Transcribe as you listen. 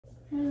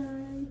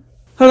Hello.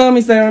 Hello,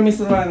 Mr. Aaron,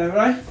 Mr. Ryan,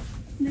 right?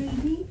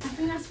 Maybe. I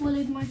think I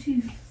swallowed my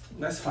tooth.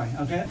 That's fine,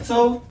 okay?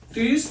 So,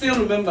 do you still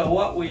remember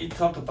what we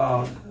talked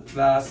about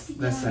last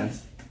lesson?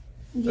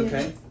 Yeah.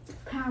 Okay.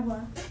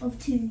 Power of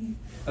 2.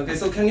 Okay,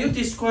 so can you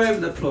describe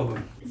the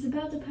problem? It's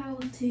about the power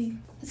of 2.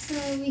 So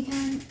we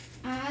can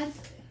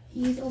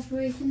use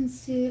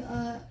operations to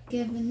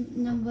give a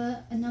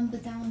number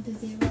down to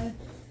 0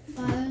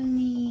 by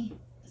only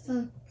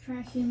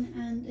subtraction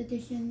and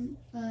addition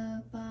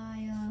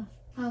by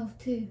power of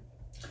 2.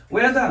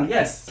 Well done,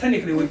 yes.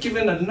 Technically, we're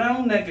given a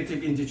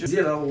non-negative integer,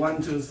 0,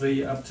 1, 2,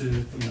 3, up to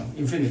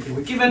infinity.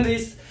 We're given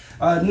this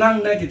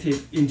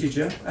non-negative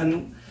integer,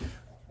 and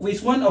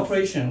with one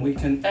operation, we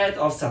can add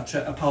or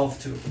subtract a power of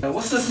 2.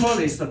 What's the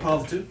smallest power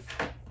of 2?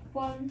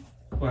 1.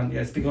 1,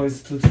 yes, because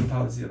it's 2 to the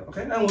power of 0.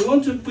 Okay, and we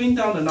want to bring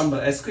down the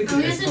number as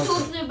quickly as possible. We're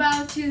talking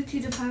about 2 to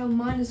the power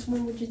minus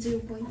 1, which is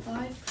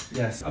 0.5.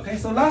 Yes, okay,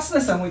 so last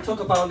lesson we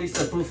talked about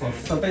this proof of.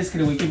 So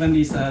basically, we're given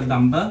this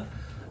number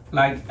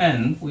like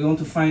n. We want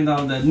to find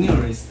out the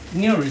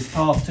nearest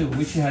power of 2,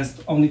 which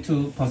has only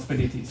 2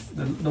 possibilities.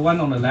 The one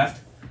on the left,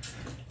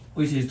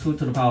 which is 2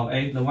 to the power of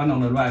a, the one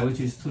on the right, which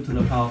is 2 to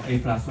the power of a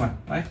plus 1,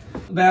 right?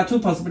 There are 2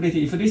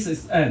 possibilities. If this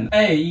is n,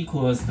 a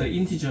equals the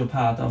integer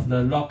part of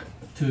the log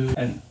to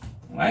n,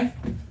 right?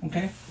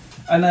 Okay,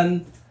 and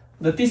then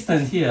the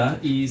distance here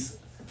is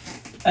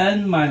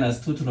n minus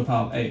 2 to the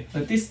power of a. The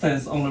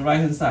distance on the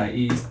right hand side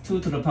is 2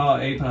 to the power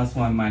of a plus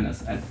 1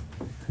 minus n.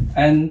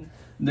 And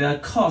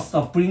the cost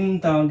of bringing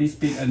down this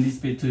bit and this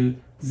bit to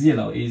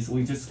 0 is,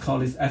 we just call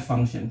this f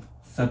function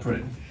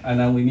separately, and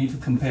then we need to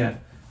compare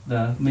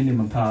the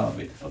minimum power of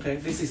it. Okay,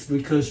 this is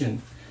recursion,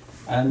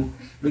 and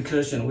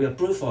recursion we are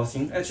brute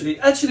forcing. Actually,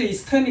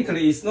 it's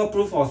technically it's not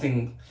brute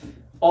forcing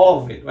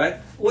all of it, right?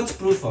 What's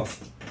brute force?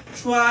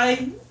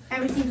 Try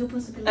Every single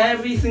possibility.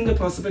 every single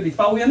possibility,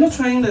 but we are not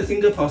trying the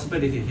single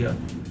possibility here,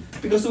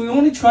 because we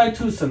only try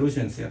 2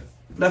 solutions here,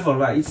 left or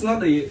right. It's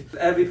not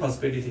every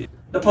possibility.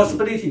 The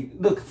possibility,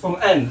 look, from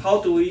n,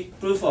 how do we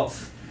brute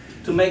force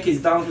to make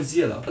it down to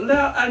 0? There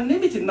are a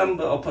limited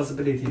number of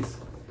possibilities.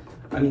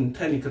 I mean,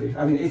 technically,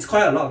 it's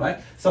quite a lot, right?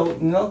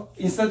 So,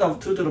 instead of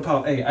 2 to the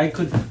power of a, I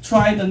could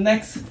try the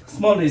next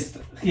smallest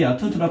here,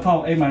 2 to the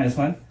power of a minus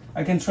 1.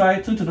 I can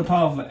try 2 to the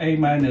power of a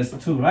minus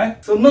 2,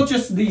 right? So not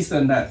just this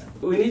and that.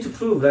 We need to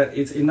prove that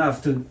it's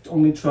enough to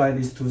only try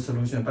these 2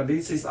 solutions, but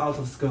this is out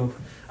of scope.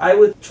 I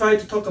will try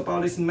to talk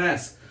about this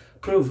math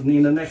proof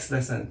in the next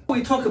lesson.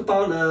 We talk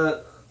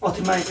about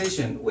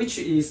optimization, which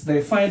is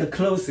they find the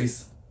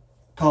closest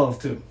power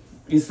of 2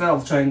 instead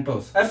of trying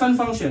both. F1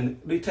 function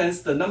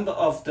returns the number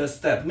of the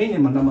step,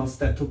 minimum number of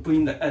steps to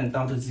bring the n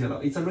down to 0.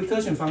 It's a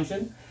recursion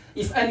function.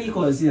 If n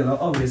equals 0,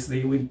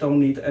 obviously we don't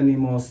need any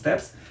more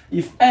steps.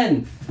 If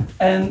n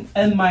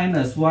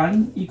minus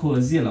 1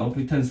 equals 0,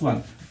 returns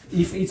 1.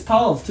 If it's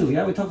power of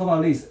 2, we talk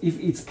about this. If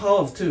it's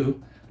power of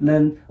 2,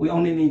 then we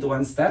only need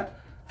 1 step.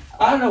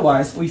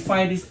 Otherwise, we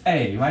find this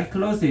a, right?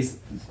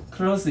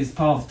 Closest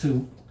power of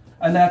 2.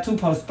 And there are 2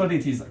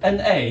 possibilities.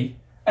 NA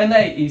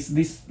is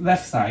this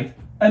left side,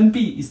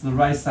 NB is the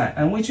right side,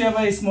 and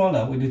whichever is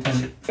smaller, we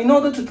return it. In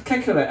order to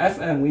calculate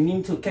Fn, we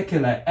need to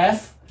calculate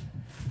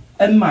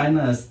Fn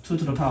minus 2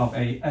 to the power of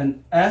a,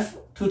 and F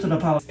 2 to the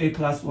power of a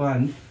plus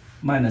 1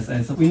 minus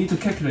n. So we need to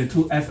calculate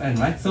 2Fn,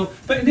 right? So,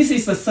 but this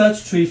is a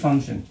search tree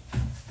function.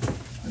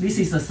 This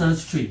is a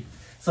search tree.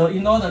 So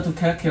in order to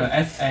calculate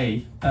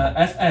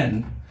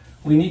Fn,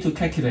 we need to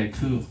calculate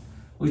 2,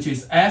 which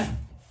is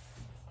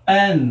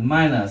Fn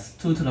minus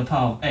 2 to the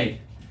power of a,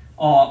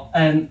 or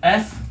n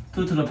f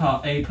 2 to the power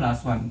of a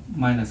plus 1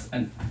 minus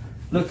n.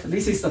 Look,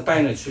 this is the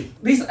binary tree.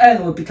 This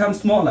n will become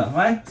smaller,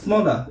 right?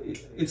 Smaller.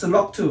 It's a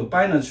log 2,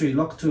 binary tree,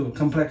 log 2,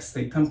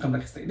 complexity, term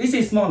complexity. This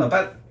is smaller,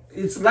 but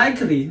it's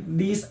likely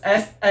this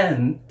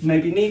Fn may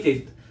be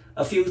needed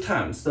a few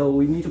times. So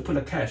we need to put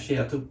a cache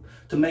here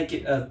to make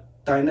it a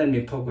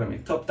dynamic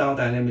programming, top-down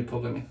dynamic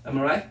programming. Am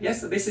I right?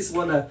 Yes, this is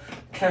what a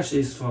cache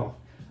is for.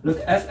 Look,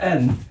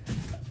 Fn,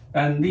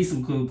 and this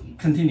could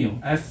continue,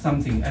 f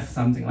something,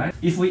 right?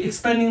 If we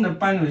expanding the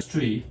binary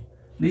tree,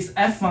 this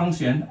f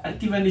function,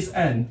 given this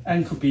n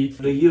could be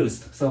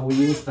reused. So we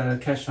use the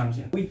cache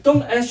function. We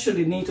don't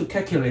actually need to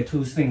calculate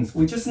 2 things.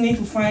 We just need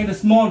to find the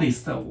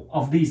smallest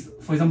of these.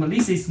 For example,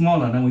 this is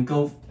smaller, then we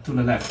go to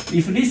the left.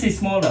 If this is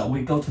smaller,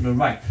 we go to the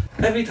right.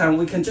 Every time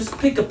we can just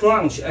pick a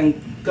branch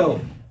and go.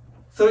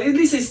 So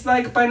this is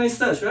like binary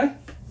search, right?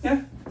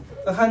 Yeah,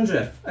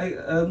 100.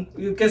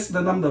 You guess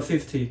the number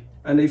 50.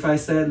 And if I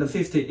say the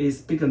 50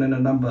 is bigger than the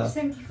number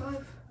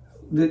 75.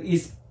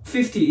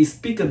 50 is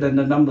bigger than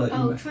the number.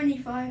 Oh,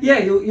 25. Yeah,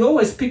 you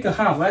always pick a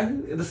half,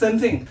 right? The same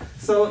thing.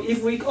 So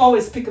if we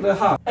always pick the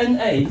half,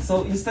 NA,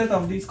 so instead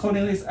of this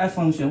calling this f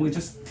function, we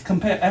just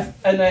compare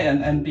NA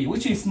and NB,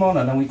 which is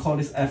smaller, then we call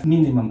this f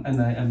minimum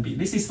NA and NB.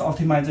 This is the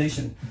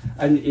optimization,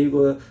 and it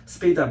will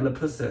speed up the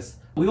process.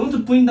 We want to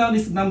bring down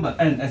this number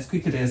n as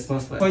quickly as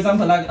possible. For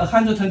example, like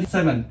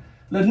 127,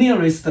 the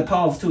nearest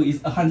power of 2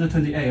 is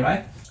 128,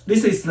 right?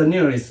 This is the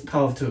nearest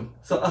power of 2.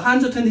 So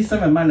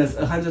 127 minus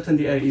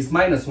 128 is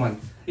minus 1.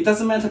 It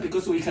doesn't matter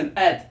because we can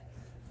add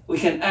we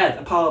can add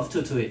a power of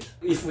 2 to it.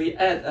 If we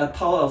add a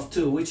power of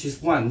 2, which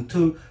is 1,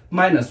 2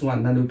 minus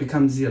 1, then it will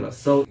become 0.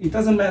 So it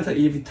doesn't matter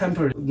if it's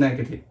temporary or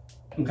negative.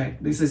 Okay,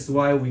 this is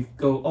why we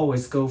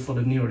always go for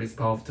the nearest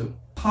power of 2.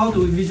 How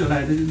do we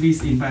visualize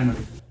this in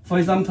binary? For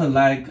example,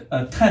 like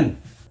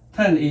 10.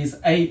 10 is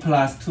a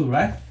plus 2,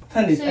 right?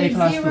 10 is so a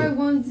plus 0, 2.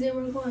 1,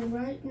 0, 1,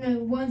 right? No,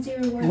 1,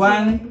 0, 1,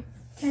 1,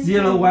 0.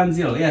 0, 1,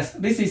 0. Yes,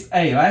 this is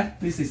a, right?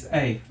 This is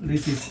a.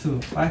 This is 2,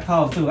 right?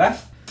 Power of 2, right?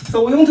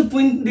 So we want to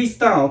bring this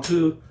down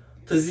to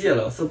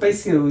 0. So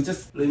basically, we're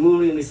just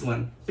removing this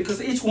one.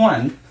 Because each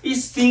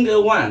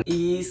single one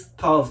is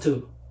power of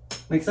 2.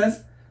 Make sense?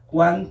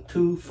 1,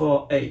 2,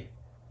 4, 8.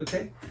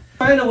 Okay?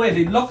 By the way,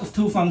 the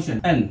log2 function,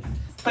 n,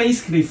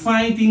 basically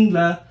finding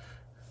the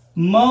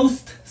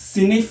most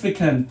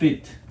significant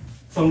bit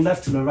from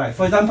left to the right.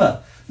 For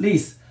example,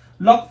 this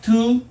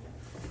log2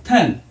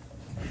 10.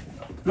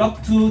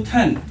 Log2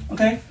 10.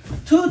 Okay?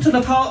 2 to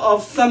the power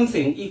of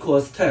something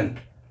equals 10.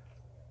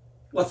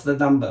 What's the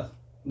number?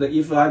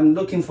 If I'm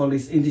looking for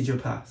this integer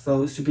part,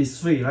 so it should be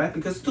 3, right?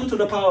 Because 2 to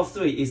the power of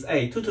 3 is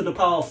 8. 2 to the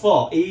power of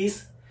 4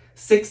 is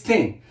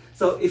 16.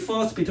 So it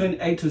falls between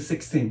 8 to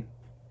 16.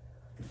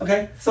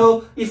 Okay,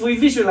 so if we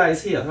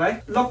visualize here,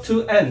 right?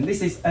 Log2 n,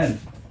 this is n.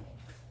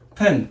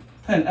 10,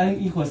 n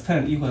equals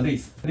 10 equals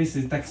this. This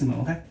is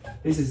decimal, okay?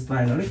 This is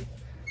binary.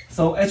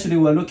 So actually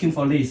we're looking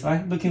for this,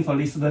 right? Looking for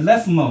this, the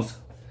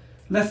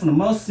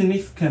leftmost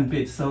significant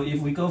bit. So if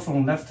we go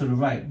from left to the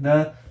right,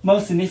 the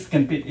most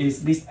significant bit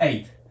is this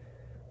 8.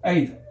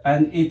 8,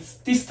 and its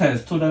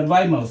distance to the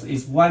rightmost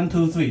is 1,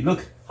 2, 3.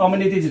 Look, how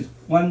many digits?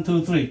 1,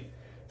 2, 3.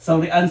 So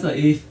the answer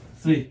is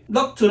 3.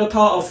 Log to the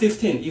power of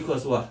 15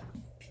 equals what?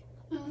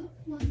 1,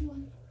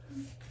 1.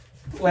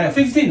 Well,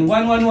 15,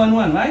 1, 1, 1,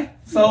 1, right?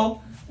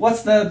 So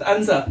what's the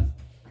answer?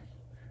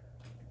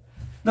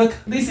 Look,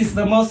 this is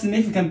the most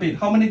significant bit.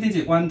 How many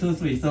digits? 1, 2,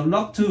 3. So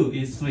log 2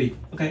 is 3,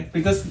 okay?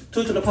 Because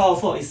 2 to the power of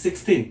 4 is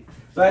 16,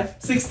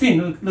 right?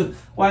 16, look,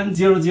 1,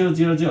 0, 0,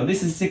 0, 0.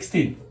 This is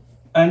 16.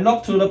 And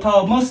log to the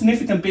power most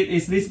significant bit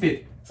is this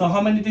bit. So how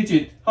many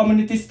digits? How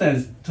many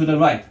distance to the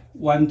right?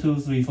 1,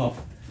 2, 3, 4.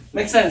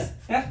 Make sense?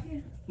 Yeah?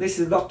 This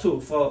is log 2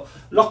 for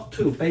log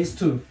 2, base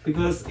 2.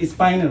 Because it's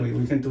binary,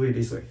 we can do it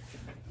this way.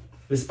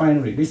 It's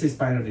binary. This is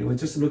binary. We're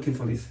just looking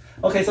for this.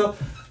 Okay, so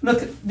look,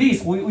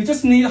 this, we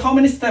just need, how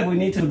many steps we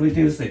need to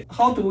reduce it?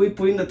 How do we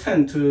bring the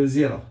 10 to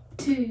 0?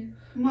 2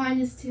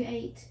 minus 2,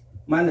 8.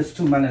 Minus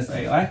 2 minus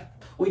 8, right?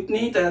 We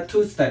need a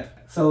 2 step.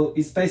 So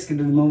it's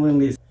basically removing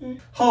this.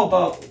 How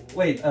about,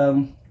 wait,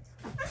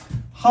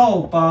 how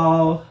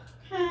about...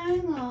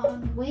 Hang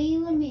on, wait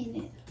a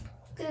minute.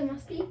 There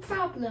must be a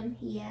problem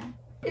here.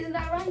 Isn't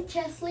that right,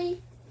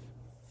 Chesley?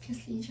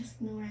 Chesley just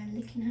went around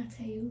licking her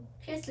tail.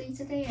 Chesley,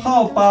 today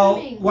How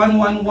about 1,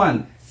 1,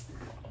 1?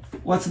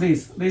 What's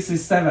this? This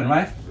is 7,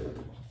 right?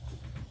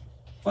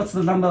 What's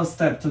the number of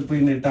steps to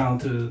bring it down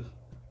to...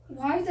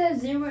 Why is there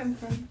 0 in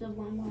front of the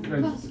 1, 1,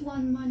 1? Plus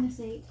 1 minus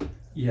 8.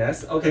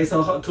 Yes, okay,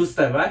 so 2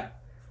 steps, right?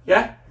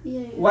 Yeah?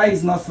 Yeah. Why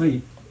is not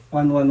 3?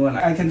 1, 1, 1.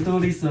 I can do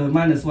this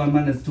minus 1,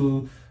 minus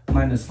 2,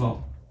 minus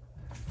 4.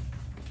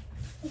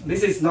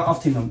 This is not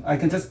optimum. I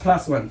can just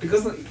plus 1.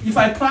 Because if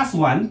I plus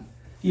 1,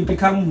 you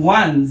become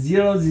 1,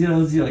 0,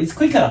 0, 0. It's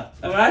quicker,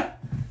 alright?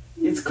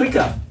 It's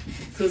quicker.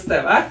 2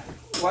 steps, right?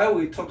 Why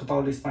we talk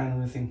about this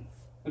binary thing?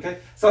 Okay,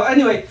 so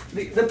anyway,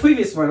 the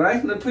previous one,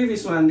 right? The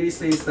previous one,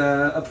 this is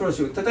the approach.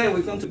 Today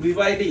we're going to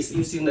rewrite this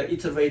using the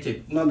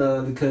iterative, not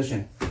the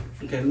recursion.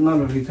 Okay, not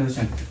a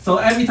recursion. So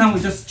every time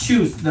we just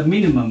choose the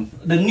minimum,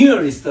 the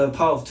nearest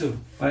power of 2,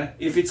 right?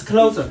 If it's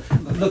closer,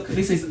 look,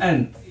 this is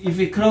n. If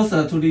it's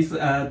closer to this 2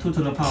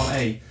 to the power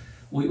a,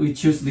 we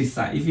choose this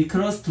side. If it's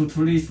close to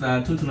this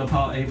 2 to the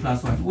power a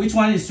plus 1, which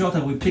one is shorter,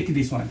 we pick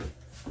this one.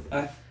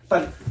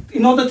 But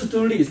in order to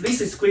do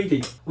this is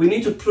greedy. We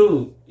need to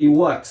prove it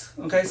works.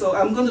 Okay, so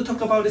I'm going to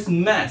talk about this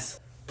math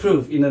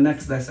proof in the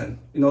next lesson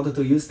in order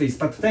to use this.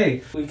 But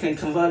today, we can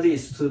convert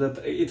this to the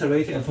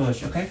iterative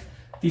approach, okay?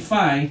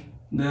 Define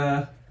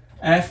the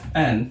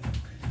fn.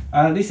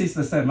 This is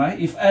the same, right?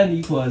 If n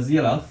equals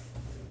 0,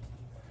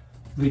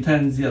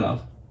 return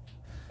 0.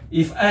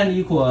 If n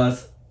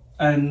equals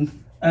n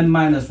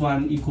minus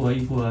 1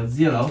 equal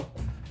 0,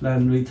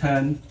 then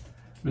return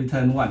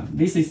 1.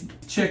 This is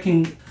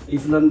checking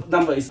if the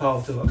number is power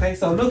of 2, okay?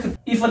 So look,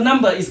 if a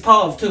number is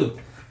power of 2,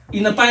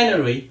 in a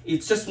binary,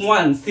 it's just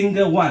one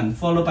single 1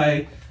 followed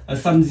by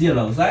some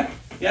zeros, right?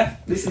 Yeah,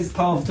 this is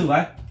power of 2,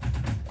 right?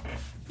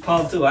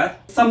 Power of 2,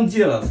 right? Some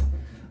zeros.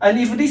 And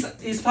if this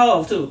is power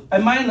of 2, I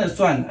minus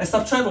 1, I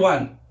subtract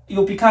 1, it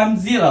will become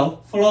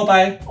 0 followed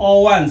by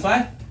all 1s,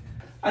 right?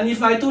 And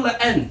if I do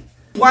the n,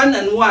 1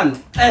 and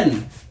 1,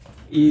 n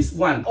is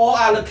 1. All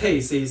other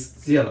case is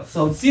 0.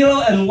 So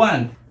 0 and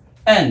 1,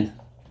 n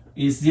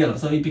is 0.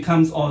 So it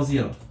becomes all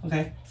 0.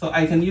 Okay? So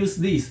I can use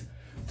this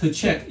to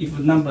check if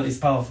the number is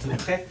power of 2.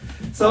 Okay?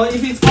 So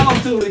if it's power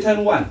of 2,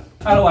 return 1.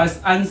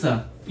 Otherwise,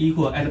 answer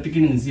equal at the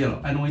beginning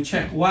 0. And we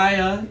check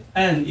whether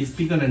n is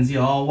bigger than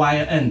 0 or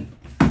whether n.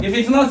 If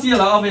it's not 0,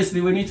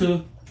 obviously we need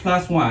to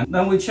plus 1.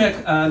 Then we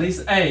check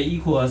this a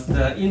equals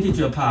the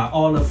integer part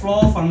or the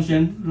floor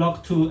function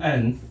log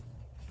 2n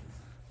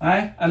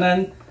right? And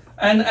then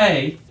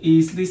NA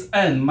is this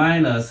n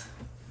minus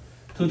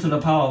 2 to the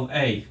power of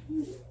a,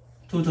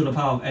 2 to the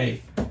power of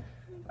a.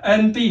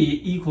 NB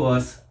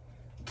equals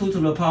 2 to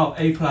the power of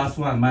a plus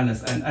 1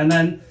 minus n. And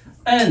then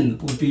n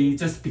would be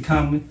just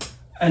become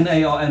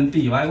NA or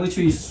NB, right? Which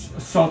is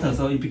shorter,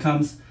 so it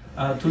becomes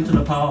 2 to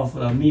the power of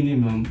the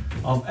minimum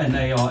of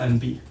NA or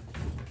NB.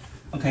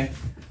 Okay,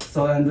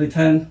 so and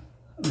return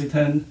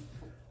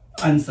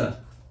answer.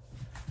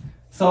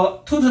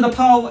 So 2 to the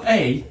power of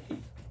a,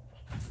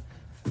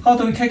 how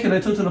do we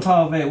calculate 2 to the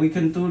power of a? We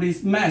can do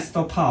this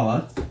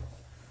mass.power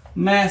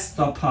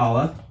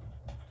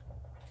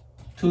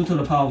 2 to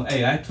the power of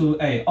a, right?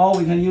 2a. Or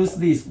we can use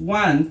this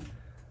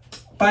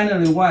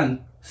binary 1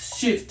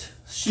 shift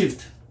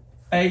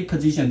a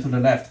position to the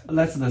left.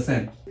 That's the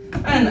same.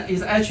 N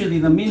is actually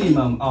the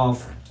minimum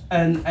of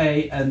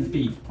NA and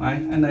B,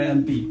 right? NA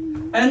and B.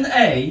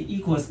 NA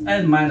equals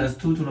n minus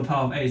 2 to the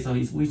power of a, so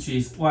which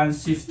is 1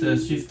 shift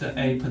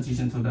a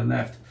position to the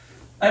left.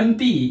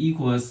 NB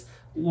equals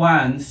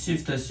 1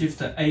 shift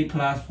a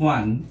plus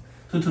 1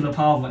 2 to the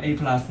power of a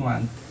plus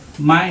 1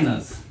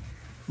 minus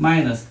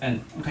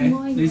n. Okay,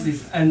 this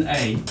is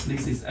NA,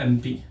 this is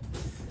NB.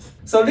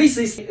 So this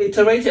is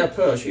iterative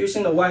approach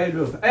using the while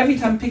loop. Every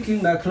time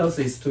picking the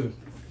closest to,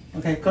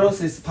 okay,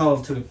 closest power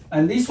of 2.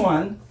 And this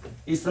one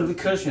is the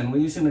recursion. We're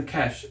using the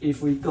cache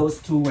if we goes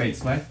 2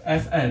 ways, right?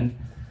 Fn,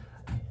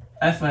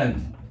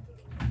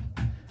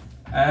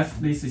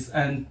 this is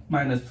n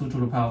minus 2 to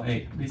the power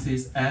a. This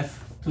is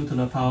f 2 to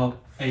the power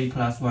a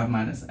plus 1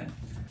 minus n.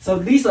 So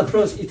this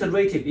approach,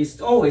 iterative,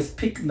 is always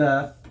pick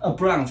a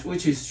branch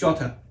which is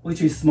shorter,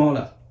 which is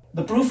smaller.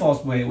 The brute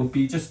force way would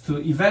be just to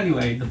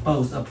evaluate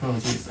both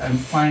approaches and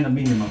find a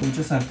minimum. We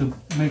just have to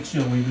make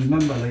sure we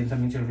remember the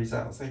intermediate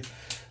results.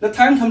 The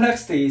time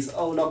complexity is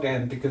O log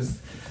n because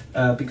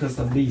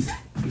of this.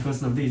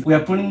 We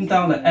are bringing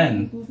down the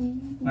n,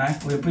 right?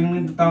 We are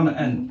bringing down the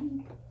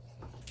n.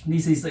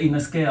 This is in the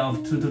scale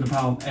of 2 to the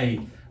power of a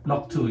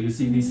log 2. You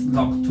see this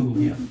log 2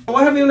 here.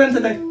 What have you learned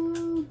today?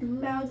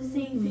 About the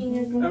same thing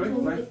as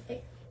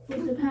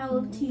with the power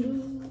of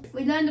 2.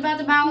 We learned about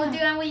the power of 2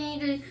 and we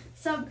need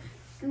to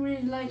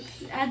like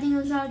adding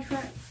and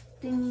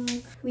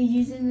subtracting. We're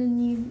using the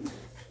new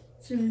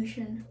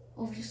solution,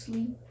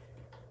 obviously.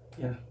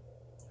 Yeah.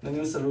 The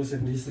new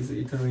solution, this is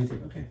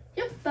iterative, okay?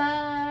 Yep.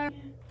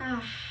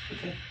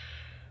 Okay.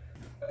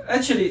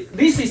 Actually,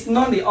 this is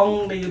not the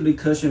only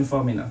recursion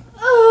formula.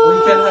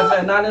 We can have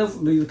another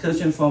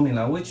recursion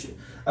formula, which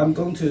I'm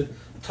going to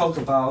talk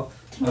about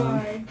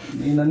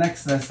in the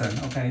next lesson.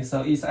 Okay,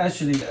 so it's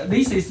actually,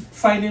 this is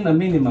finding the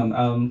minimum,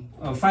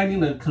 finding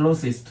the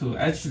closest to.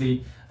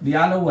 Actually, the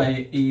other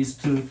way is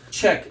to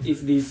check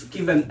if this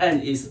given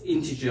n is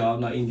integer or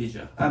not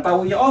integer. But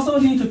we also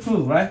need to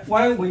prove, right?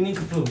 Why we need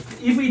to prove?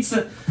 If it's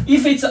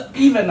an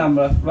even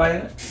number,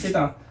 right? Sit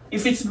down.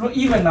 If it's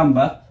even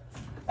number,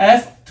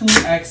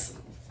 f2x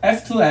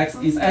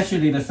is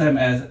actually the same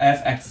as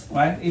fx,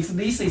 right? If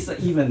this is an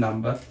even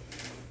number,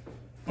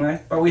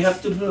 right? But we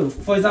have to prove.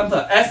 For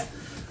example,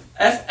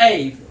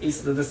 f8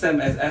 is the same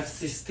as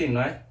f16,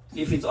 right?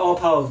 If it's all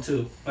power of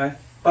 2, right?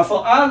 But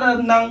for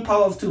other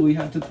non-power of 2, we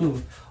have to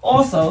prove.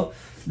 Also,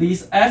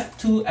 this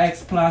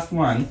f2x plus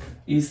 1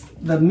 is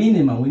the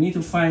minimum. We need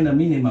to find the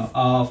minimum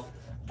of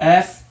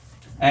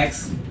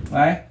fx,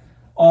 right,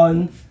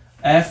 on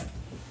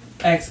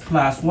fx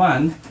plus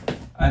 1,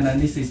 and then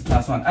this is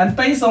plus 1. And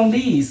based on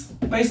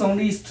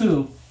these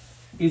two,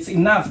 it's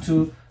enough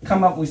to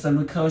come up with a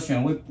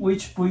recursion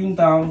which bring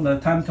down the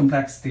time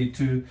complexity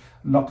to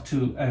log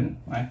 2n,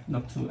 right?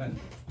 Log 2n.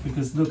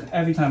 Because look,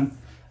 every time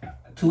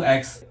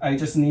 2x, I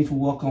just need to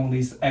work on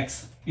this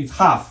x. It's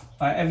half,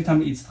 right? Every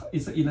time it's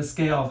in the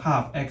scale of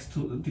half,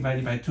 x2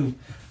 divided by 2.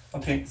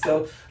 Okay,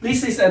 so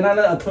this is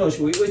another approach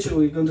which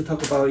we're going to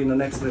talk about in the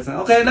next lesson.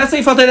 Okay, that's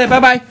it for today.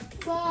 Bye-bye.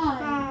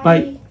 Bye.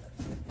 Bye.